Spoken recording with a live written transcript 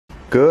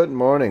Good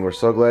morning. We're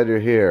so glad you're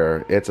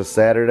here. It's a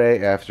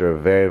Saturday after a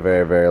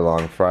very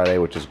long Friday,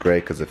 which is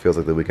great because it feels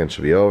like the weekend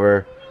should be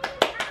over.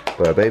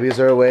 But our babies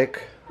are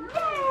awake.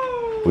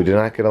 We did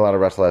not get a lot of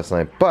rest last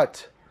night,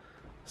 but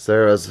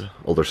Sarah's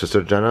older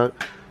sister Jenna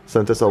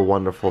sent us a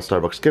wonderful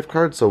Starbucks gift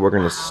card, so we're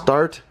going to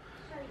start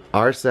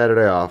our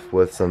Saturday off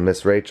with some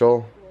Miss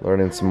Rachel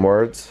learning some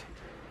words,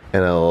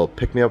 and it'll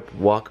pick me up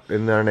walk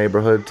in our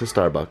neighborhood to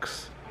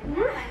Starbucks.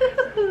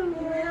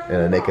 And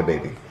a naked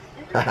baby.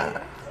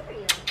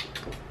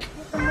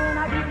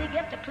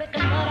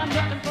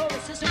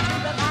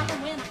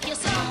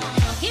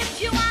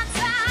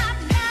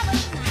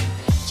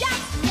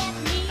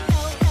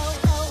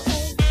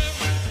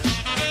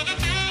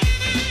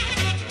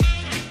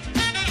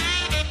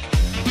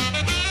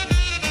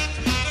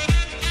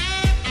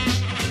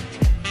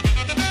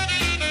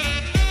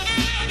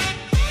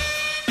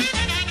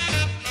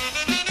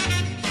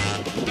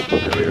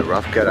 It'll be a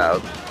rough get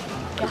out.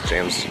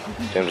 James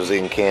was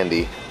eating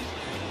candy,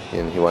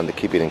 and he wanted to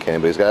keep eating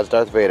candy, but he's got his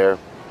Darth Vader.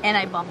 And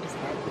I bumped his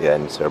head. Yeah,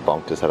 and Sarah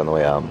bumped his head on the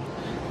way out.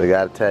 We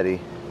got a Teddy.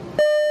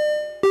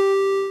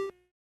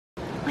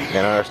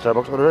 And our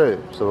Starbucks order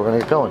ready, so we're gonna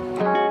get going.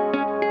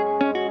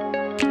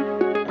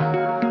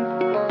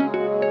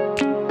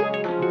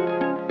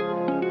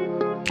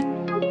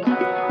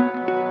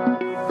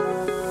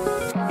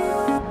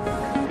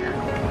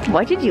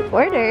 What did you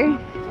order?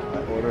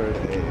 I ordered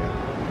a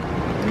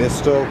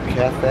Misto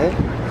Cafe,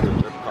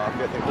 drip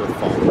coffee, I think with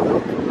foam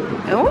milk.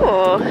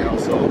 Oh. I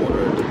also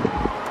ordered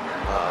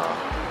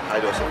high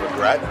dose of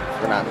regret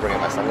for not bringing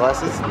my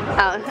sunglasses.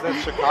 Oh. It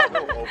says Chicago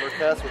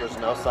overcast where there's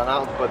no sun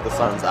out, but the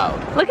sun's out.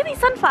 Look at these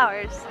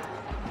sunflowers.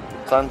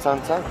 Sun.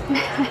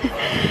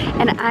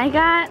 And I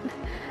got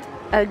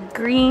a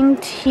green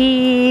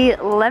tea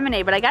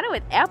lemonade, but I got it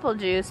with apple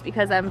juice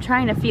because I'm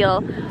trying to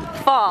feel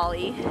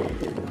fall-y.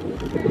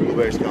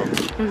 Blueberry scones.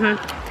 Mm-hmm.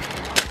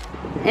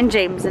 And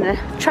James in a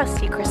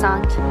trusty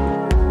croissant.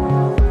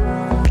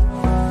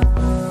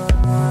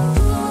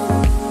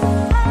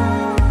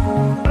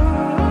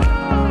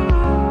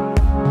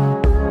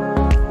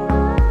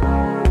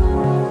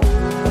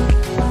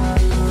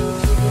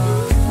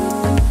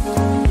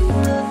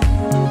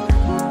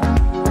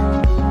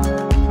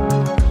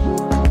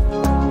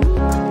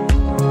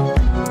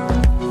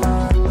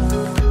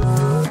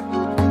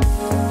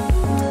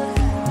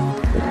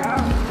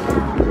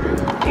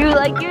 You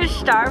like your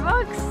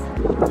Starbucks?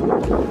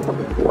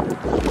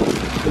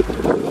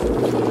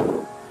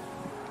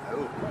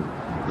 Oh.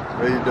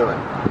 What are you doing?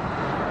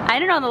 I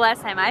don't know the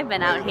last time I've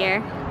been out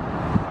here.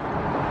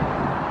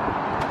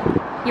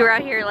 You were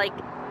out here like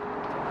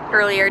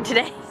earlier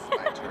today. This is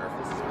my turf,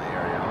 this is my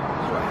area.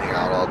 So I hang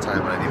out all the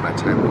time when I need my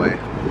time away.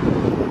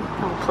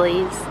 Oh,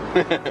 please.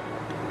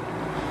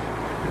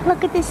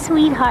 Look at this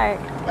sweetheart.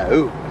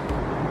 Oh.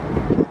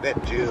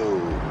 That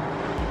Jew.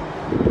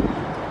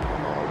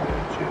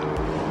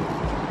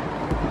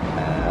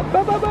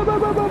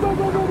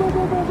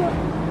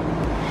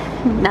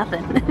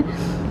 Nothing.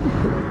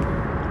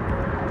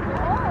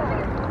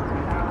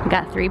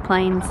 Got 3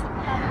 planes.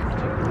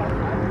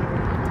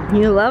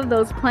 You love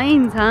those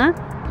planes, huh?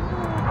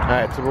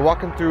 Alright, so we're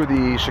walking through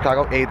the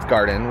Chicago AIDS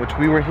Garden, which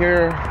we were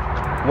here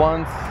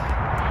once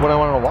when I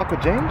wanted to walk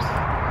with James.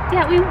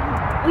 Yeah, we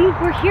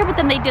were here, but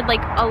then they did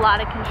like a lot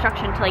of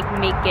construction to like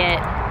make it.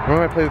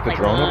 Remember I played with the like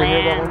drone over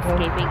here that one time?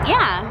 landscaping.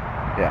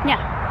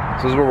 Yeah.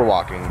 So this is where we're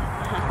walking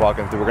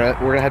through. We're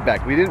gonna head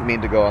back. We didn't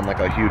mean to go on like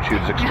a huge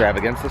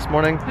extravagance this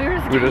morning. We were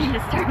just to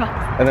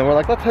Starbucks. And then we're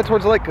like, let's head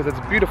towards the lake because it's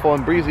beautiful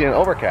and breezy and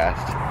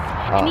overcast.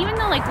 And even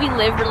though like we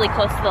live really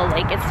close to the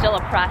lake, it's still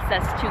a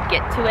process to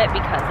get to it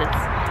because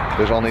it's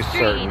there's only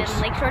certain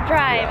and Lakeshore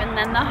Drive, and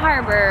then the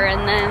harbor,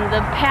 and then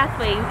the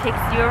pathway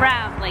takes you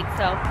around, like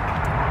so.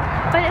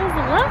 But it was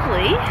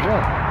lovely.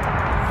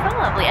 Yeah. So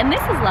lovely, and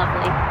this is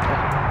lovely.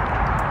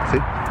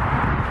 See?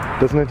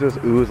 Doesn't it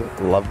just ooze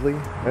lovely,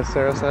 as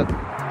Sarah said?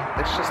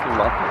 It's just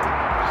lovely.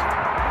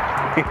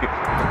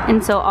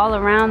 And so all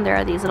around there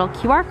are these little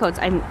QR codes.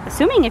 I'm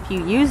assuming if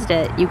you used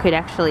it, you could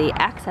actually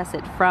access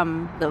it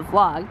from the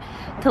vlog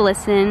to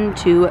listen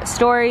to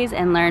stories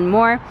and learn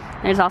more.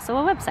 There's also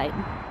a website.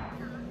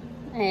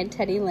 I had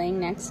Teddy laying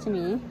next to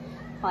me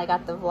while I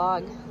got the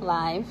vlog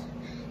live.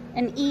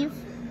 And Eve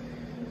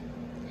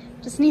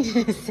just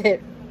needed to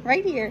sit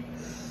right here.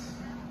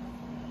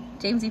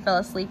 Jamesy fell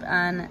asleep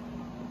on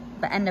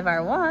the end of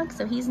our walk,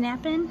 so he's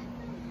napping.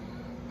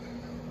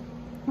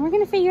 And we're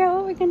gonna figure out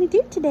what we're gonna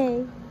do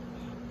today.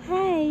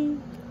 Hi.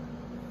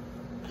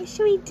 What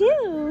should we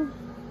do?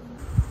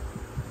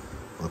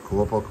 Look,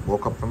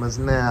 woke up from his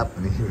nap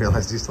and he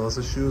realized he still has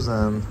his shoes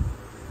on.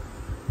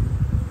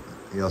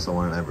 He also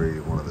wanted every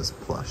one of this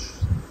plush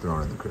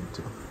thrown in the crib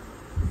too.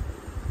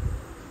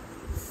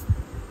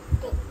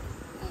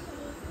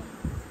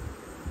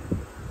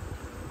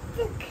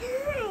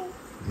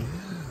 Yeah,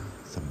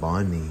 it's a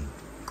bunny.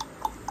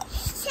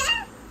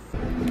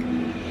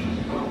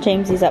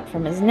 Jamesy's up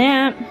from his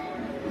nap.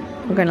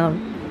 We're gonna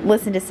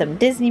listen to some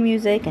Disney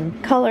music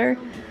and color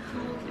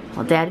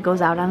while Dad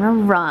goes out on a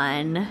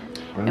run.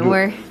 And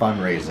we're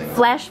fundraising.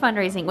 Flash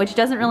fundraising, which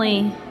doesn't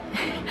really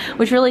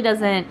which really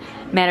doesn't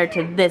matter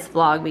to this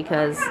vlog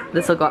because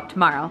this will go up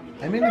tomorrow.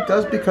 I mean, it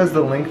does because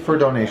the link for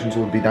donations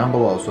will be down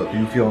below, so if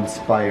you feel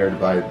inspired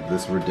by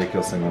this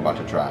ridiculous thing we're about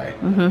to try,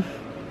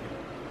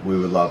 we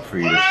would love for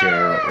you to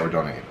share or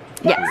donate.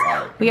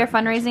 Yes, we are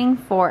fundraising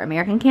for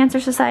American Cancer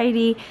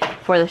Society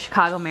for the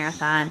Chicago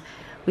Marathon.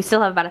 We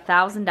still have about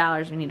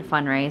 $1,000 we need to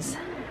fundraise.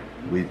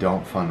 We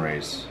don't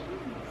fundraise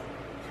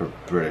for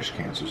British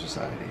Cancer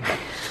Society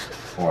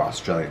or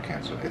Australian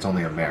Cancer. It's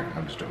only American.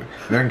 I'm just joking.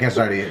 American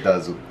Cancer Society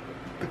does,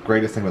 the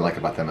greatest thing we like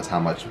about them is how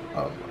much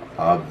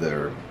of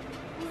their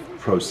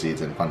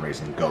proceeds and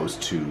fundraising goes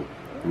to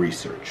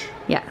research.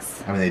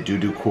 Yes. I mean, they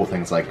do cool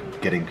things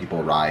like getting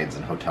people rides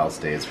and hotel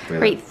stays.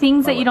 Right,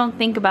 things that you don't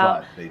think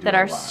about that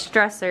are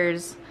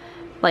stressors,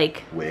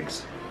 like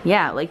wigs.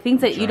 Yeah, like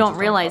things that you don't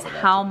realize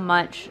how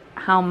much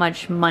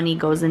money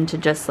goes into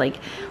just like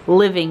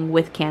living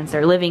with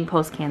cancer, living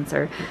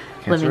post-cancer,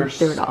 living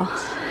through it all.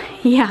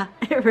 Yeah,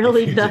 it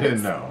really does. You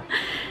didn't know.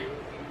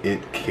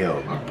 It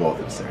killed both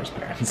of Sarah's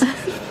parents.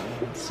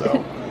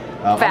 So,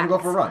 I'm gonna go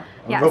for a run.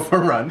 I'm gonna go for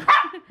a run.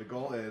 The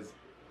goal is,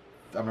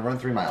 I'm gonna run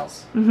 3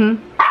 miles.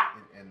 And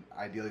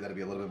ideally that'll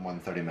be a little bit more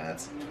than 30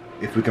 minutes.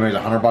 If we can raise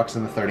 $100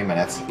 in the 30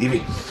 minutes.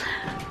 Evie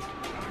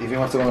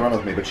wants to go on the run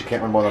with me, but she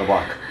can't run more than a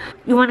walk.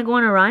 You want to go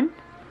on a run?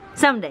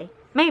 Someday.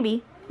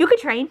 Maybe. You could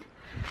train.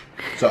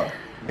 So,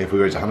 if we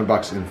raise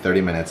 $100 in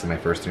 30 minutes in my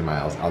first 3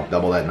 miles, I'll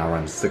double that and I'll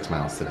run 6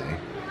 miles today.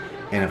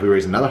 And if we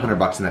raise another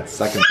 $100 in that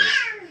second,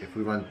 if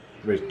we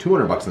raise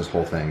 $200 in this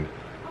whole thing,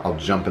 I'll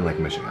jump in Lake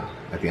Michigan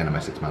at the end of my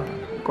 6 mile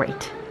run.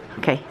 Great.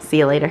 Okay, see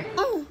you later.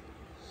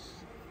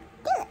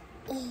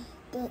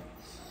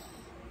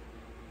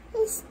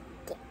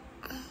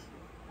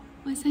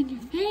 What's on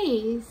your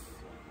face?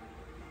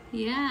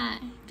 Yeah,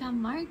 got a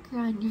marker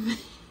on your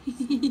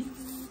face.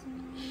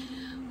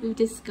 We've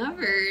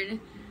discovered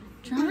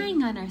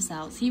drawing on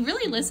ourselves. He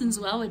really listens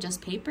well with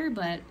just paper,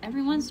 but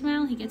every once in a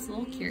while he gets a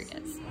little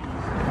curious.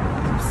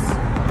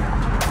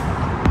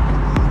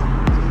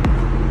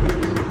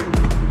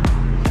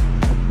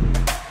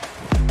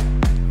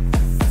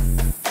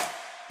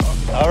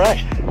 All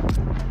right.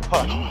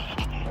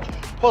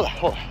 Hold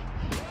on.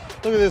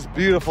 Look at this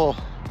beautiful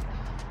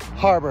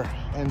harbor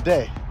and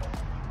day.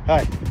 All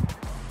right.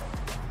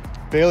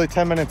 Barely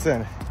 10 minutes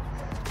in.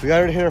 We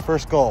already hit our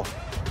first goal.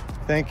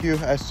 Thank you,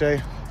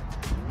 SJ.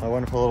 My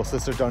wonderful little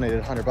sister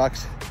donated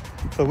 $100.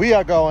 So we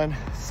are going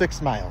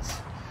 6 miles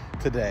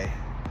today.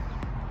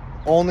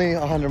 Only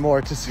 100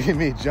 more to see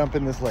me jump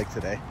in this lake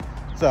today.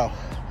 So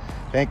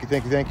thank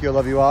you. I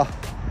love you all.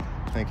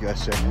 Thank you,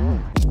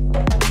 SJ.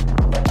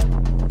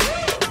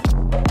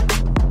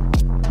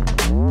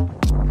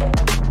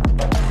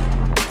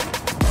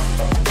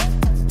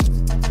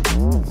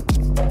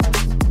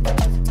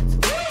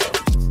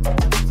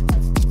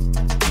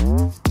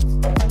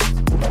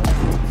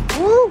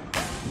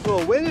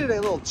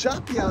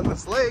 Choppy on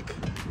this lake,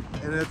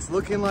 and it's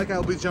looking like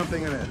I'll be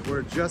jumping in it.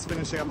 We're just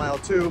finishing up mile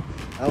 2.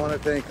 I want to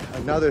thank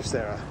another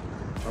Sarah,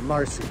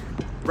 Marcy,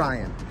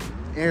 Brian,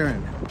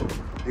 Aaron.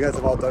 You guys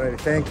have all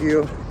donated. Thank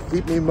you.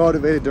 Keep me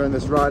motivated during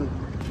this run.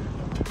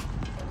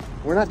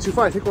 We're not too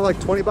far. I think we're like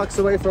 20 bucks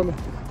away from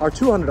our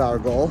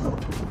 $200 goal,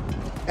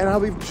 and I'll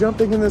be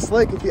jumping in this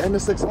lake at the end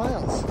of 6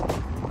 miles.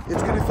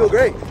 It's gonna feel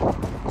great.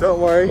 Don't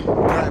worry,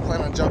 where I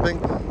plan on jumping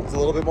is a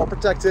little bit more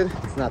protected.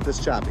 It's not this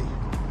choppy.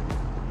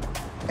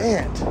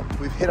 And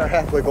we've hit our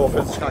halfway goal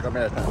for the Chicago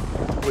Marathon,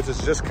 which is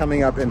just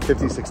coming up in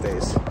 56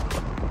 days.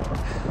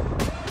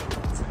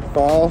 It's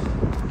fall,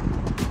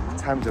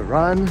 time to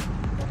run.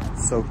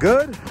 So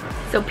good.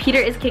 So Peter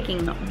is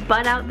kicking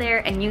butt out there,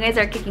 and you guys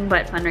are kicking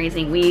butt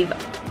fundraising. We've,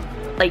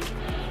 like,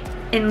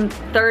 in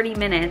 30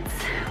 minutes,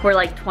 we're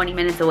like 20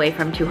 minutes away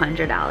from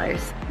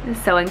 $200.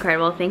 It's so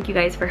incredible. Thank you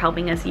guys for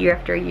helping us year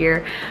after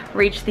year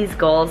reach these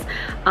goals.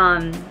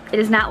 It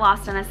is not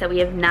lost on us that we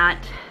have not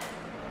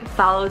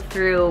followed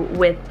through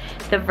with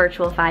the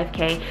virtual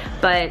 5K,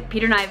 but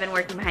Peter and I have been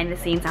working behind the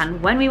scenes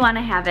on when we want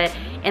to have it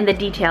and the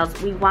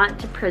details. We want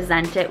to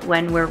present it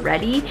when we're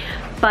ready,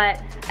 but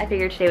I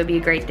figured today would be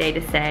a great day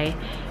to say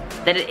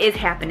that it is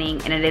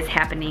happening, and it is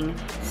happening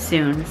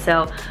soon.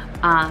 So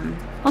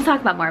we'll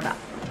talk about more about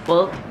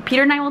it.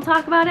 Peter and I will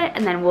talk about it,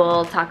 and then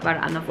we'll talk about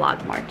it on the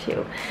vlog more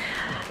too.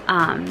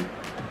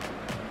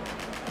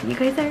 You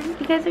guys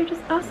are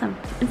just awesome,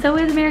 and so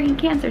is American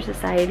Cancer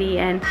Society,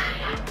 and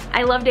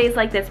I love days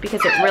like this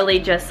because it really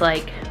just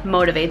like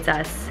motivates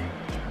us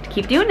to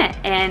keep doing it.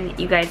 And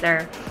you guys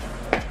are,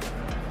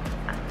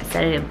 I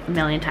said it a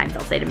million times,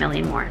 I'll say it a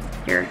million more.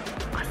 You're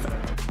awesome.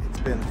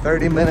 It's been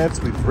 30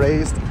 minutes. We've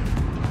raised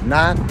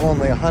not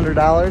only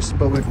 $100,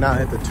 but we've now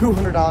hit the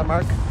 $200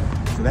 mark.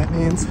 So that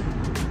means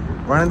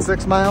running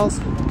 6 miles,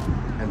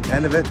 and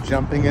end of it,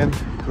 jumping in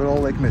good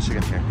old Lake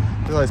Michigan here.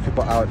 There's all these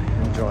people out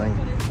enjoying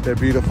their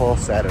beautiful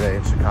Saturday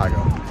in Chicago.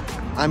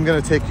 I'm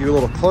gonna take you a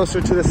little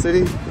closer to the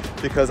city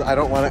because I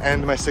don't wanna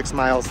end my 6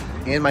 miles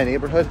in my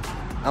neighborhood.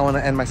 I wanna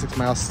end my 6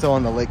 miles still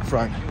on the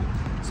lakefront,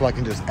 so I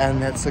can just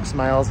end that 6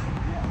 miles,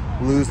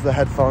 lose the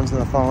headphones and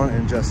the phone,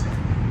 and just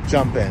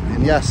jump in.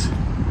 And yes,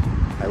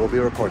 I will be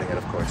recording it,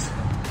 of course.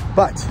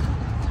 But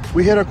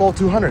We hit our goal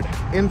 200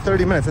 in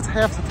 30 minutes. It's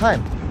half the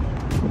time.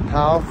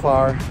 How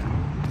far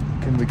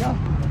can we go?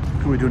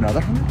 Could we do another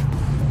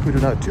 100? Could we do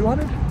another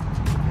 200?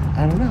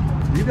 I don't know.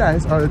 You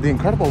guys are the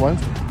incredible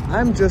ones.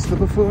 I'm just the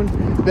buffoon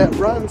that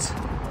runs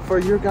for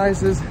your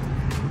guys'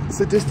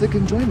 sadistic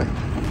enjoyment.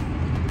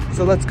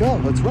 So let's go,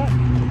 let's run.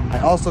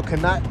 I also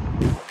cannot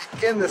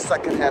begin the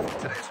second half of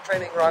today's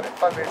training run and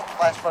fundraising,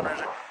 flash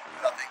fundraiser,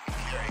 without thanking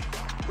Carrie,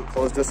 who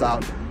closed us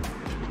out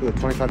with a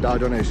 $25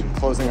 donation,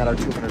 closing out our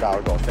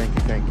 $200 goal. Thank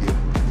you, thank you,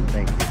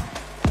 thank you.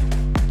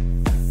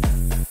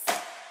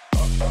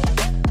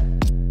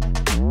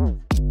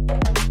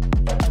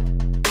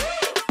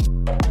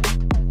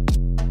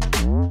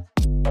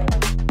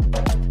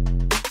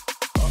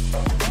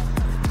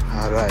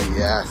 All right,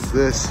 yes,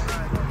 this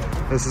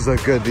is a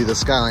good view of the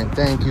skyline.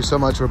 Thank you so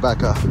much,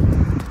 Rebecca,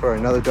 for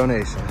another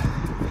donation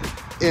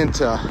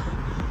into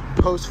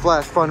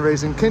post-flash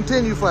fundraising,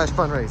 continue flash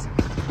fundraising.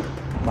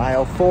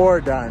 Mile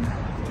 4 done.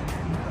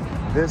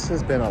 This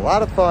has been a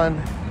lot of fun.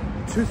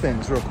 Two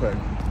things real quick.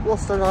 We'll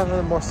start on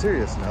a more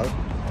serious note.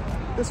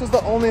 This was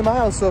the only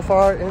mile so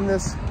far in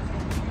this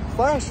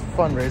flash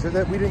fundraiser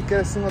that we didn't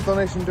get a single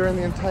donation during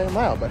the entire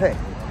mile, but hey,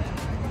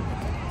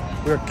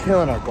 we're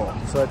killing our goal,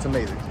 so that's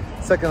amazing.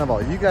 Second of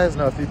all, you guys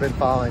know if you've been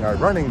following our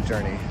running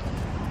journey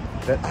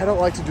that I don't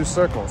like to do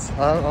circles.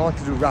 I don't like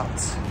to do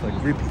routes, like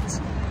repeats.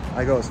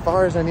 I go as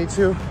far as I need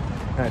to,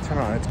 and I turn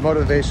around. It's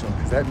motivational,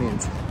 because that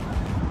means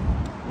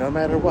no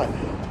matter what,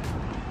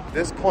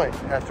 this point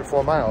after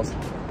 4 miles,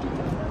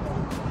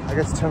 I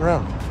get to turn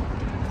around.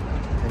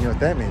 And you know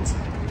what that means?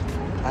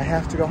 I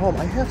have to go home.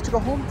 I have to go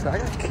home today. I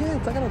got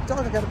kids, I got a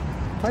dog, I got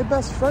my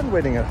best friend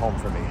waiting at home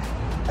for me.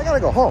 I gotta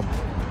go home.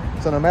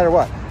 So no matter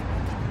what,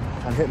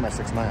 I'm hitting my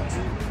 6 miles.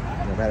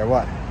 No matter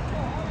what,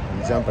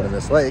 I'm jumping in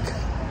this lake,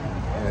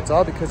 and it's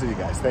all because of you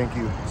guys. Thank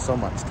you so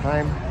much.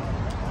 Time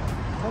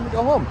to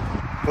go home.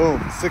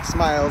 Boom, 6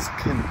 miles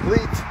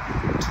complete,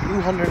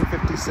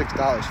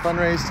 $256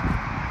 fundraised.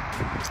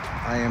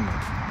 I am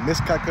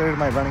miscalculated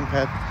my running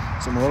pad,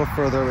 so I'm a little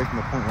further away from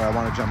the point where I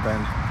want to jump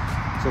in.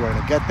 So we're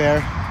gonna get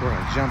there, we're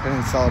gonna jump in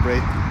and celebrate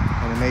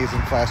an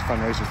amazing flash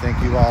fundraiser. Thank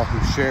you all who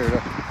shared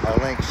our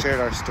link, shared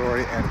our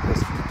story, and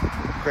was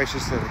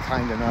graciously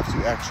kind enough to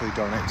actually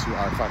donate to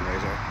our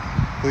fundraiser.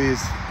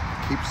 Please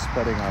keep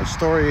spreading our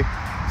story,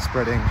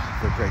 spreading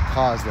the great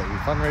cause that we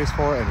fundraise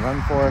for and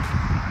run for,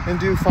 and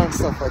do fun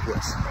stuff like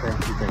this.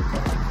 Thank you, thank you,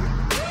 thank you.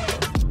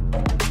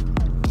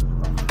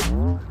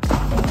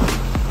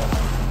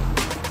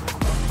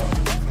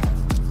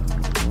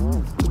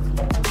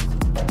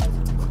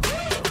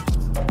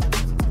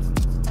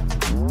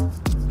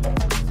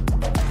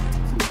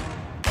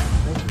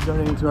 Thanks for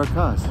donating to our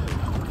cause. A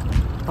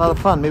lot of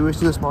fun. Maybe we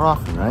should do this more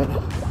often, right?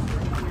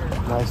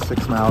 Nice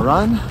 6 mile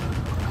run.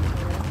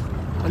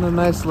 And a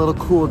nice little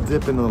cool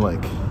dip into the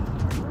lake.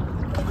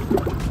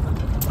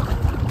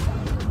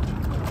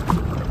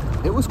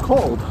 It was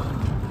cold.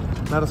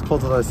 Not as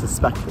cold as I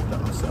suspected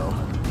though, so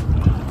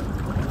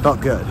felt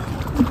good.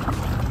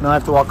 Now I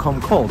have to walk home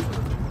cold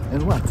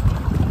and wet.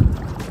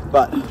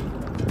 But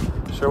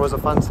sure was a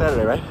fun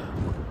Saturday, right?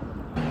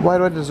 Why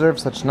do I deserve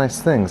such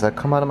nice things? I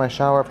come out of my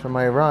shower after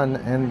my run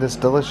and this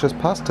delicious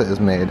pasta is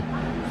made.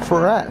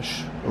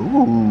 Fresh.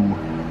 Ooh.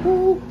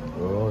 Ooh.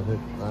 Ooh.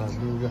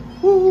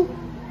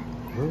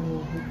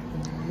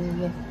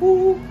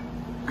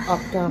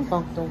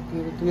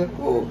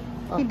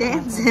 He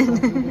dancing.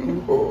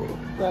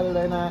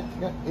 Saturday night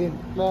in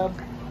club.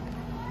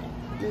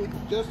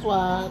 Just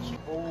watch.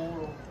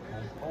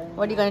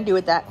 What are you gonna do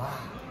with that?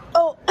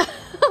 Oh,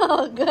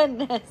 oh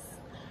goodness.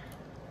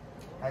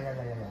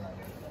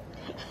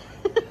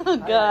 Oh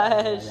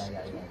gosh.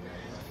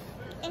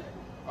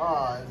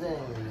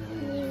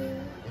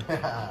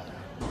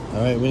 All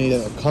right, we need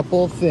a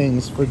couple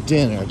things for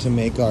dinner to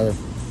make our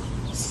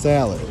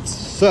salads.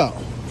 So,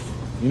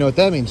 you know what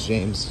that means,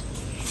 James.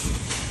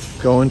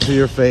 Go into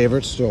your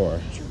favorite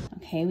store.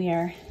 Okay, we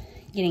are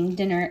getting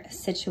dinner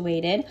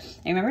situated.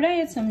 I remembered I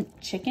had some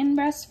chicken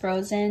breasts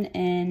frozen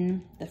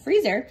in the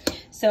freezer.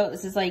 So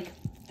this is like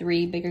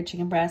 3 bigger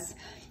chicken breasts.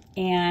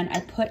 And I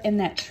put in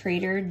that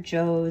Trader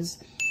Joe's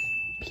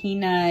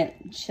peanut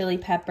chili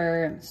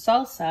pepper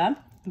salsa.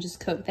 Just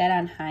cook that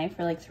on high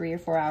for like 3 or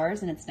 4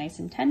 hours and it's nice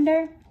and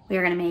tender. We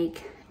are gonna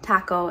make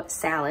taco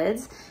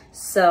salads.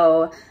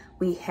 So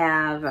we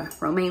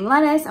have romaine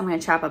lettuce. I'm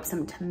gonna chop up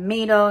some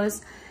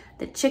tomatoes,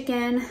 the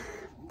chicken,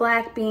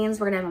 black beans.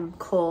 We're gonna have them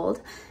cold.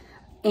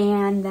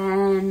 And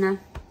then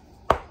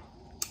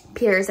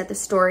Pierre's at the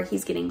store.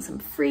 He's getting some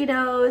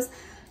Fritos,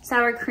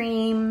 sour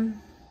cream.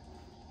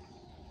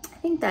 I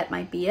think that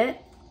might be it.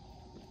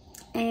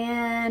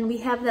 And we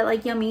have that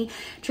like yummy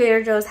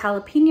Trader Joe's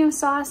jalapeno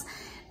sauce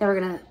that we're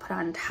gonna put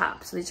on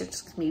top. So these are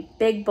just gonna be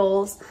big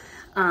bowls.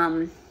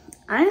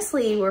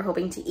 Honestly, we're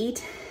hoping to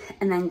eat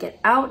and then get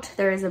out.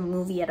 There is a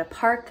movie at a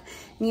park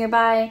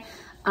nearby.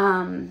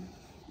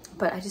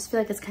 But I just feel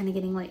like it's kind of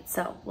getting late,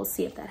 so we'll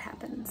see if that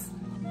happens.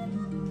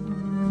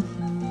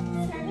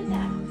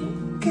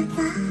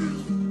 Goodbye.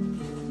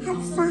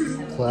 Have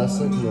fun.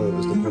 Classic Mode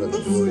is the part of the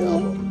movie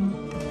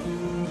album.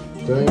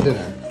 During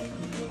dinner,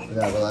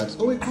 Yeah, relax.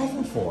 Oh, wait,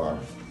 coughing for?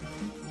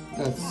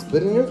 That's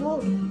spit in your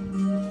throat?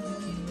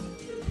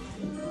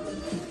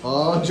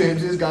 Oh,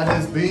 Jamesy's got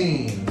his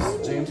beans.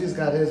 Jamesy's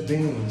got his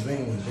beans.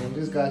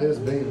 Jamesy's got his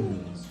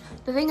beans.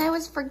 The thing I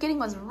was forgetting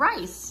was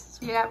rice.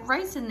 So you got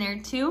rice in there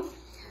too.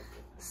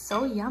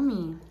 So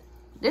yummy.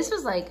 This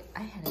was like,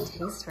 I had a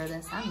taste for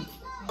this. I'm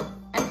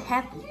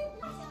happy.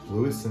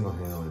 Louis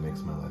single-handedly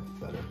makes my life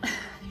better.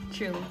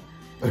 Truly.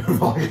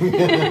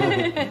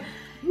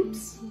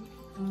 Oops.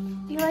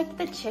 You like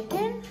the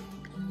chicken?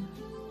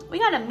 We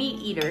got a meat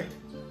eater.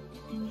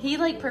 He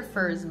like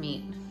prefers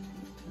meat.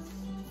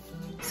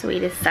 So we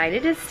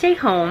decided to stay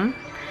home,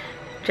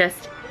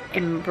 just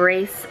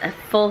embrace a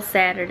full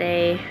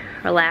Saturday,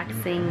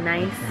 relaxing,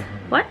 nice.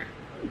 What?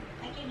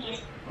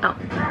 Oh,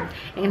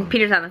 and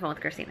Peter's on the phone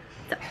with Christina,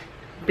 so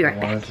be right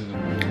back.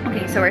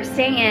 Okay, so we're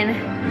staying in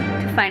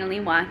to finally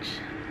watch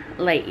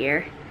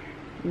Lightyear.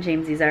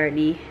 Jamesy's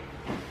already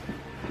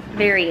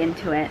very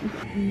into it.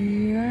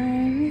 You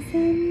are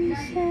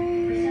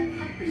sunshine,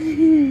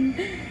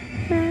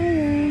 my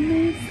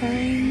only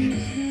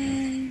sunshine.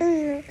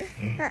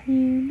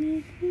 You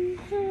make me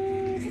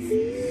happy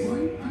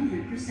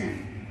 100%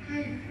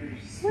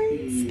 when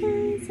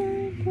skies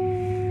are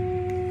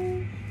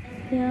gray.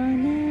 You'll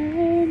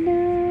never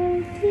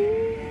know,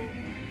 dear,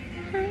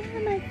 how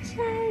much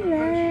I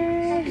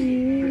love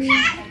you.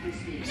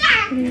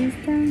 Please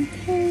don't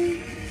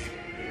take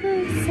my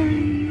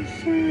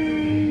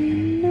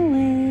sunshine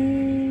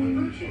away.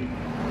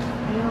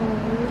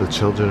 The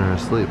children are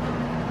asleep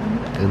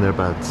in their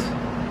beds.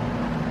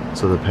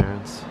 So the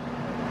parents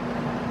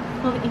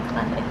We'll eat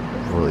Klondike.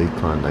 will eat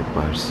Klondike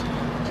bars.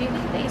 Do you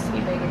think they used to be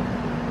bigger?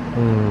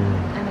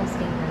 I'm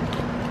asking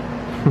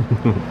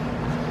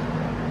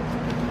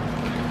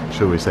them.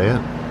 Should we say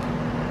it?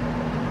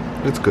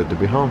 It's good to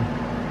be home.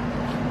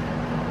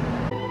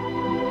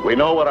 We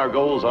know what our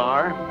goals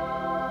are.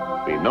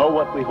 We know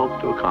what we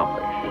hope to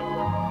accomplish.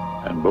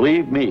 And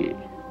believe me,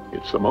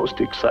 it's the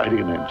most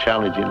exciting and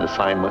challenging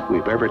assignment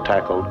we've ever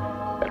tackled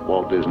at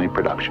Walt Disney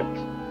Productions.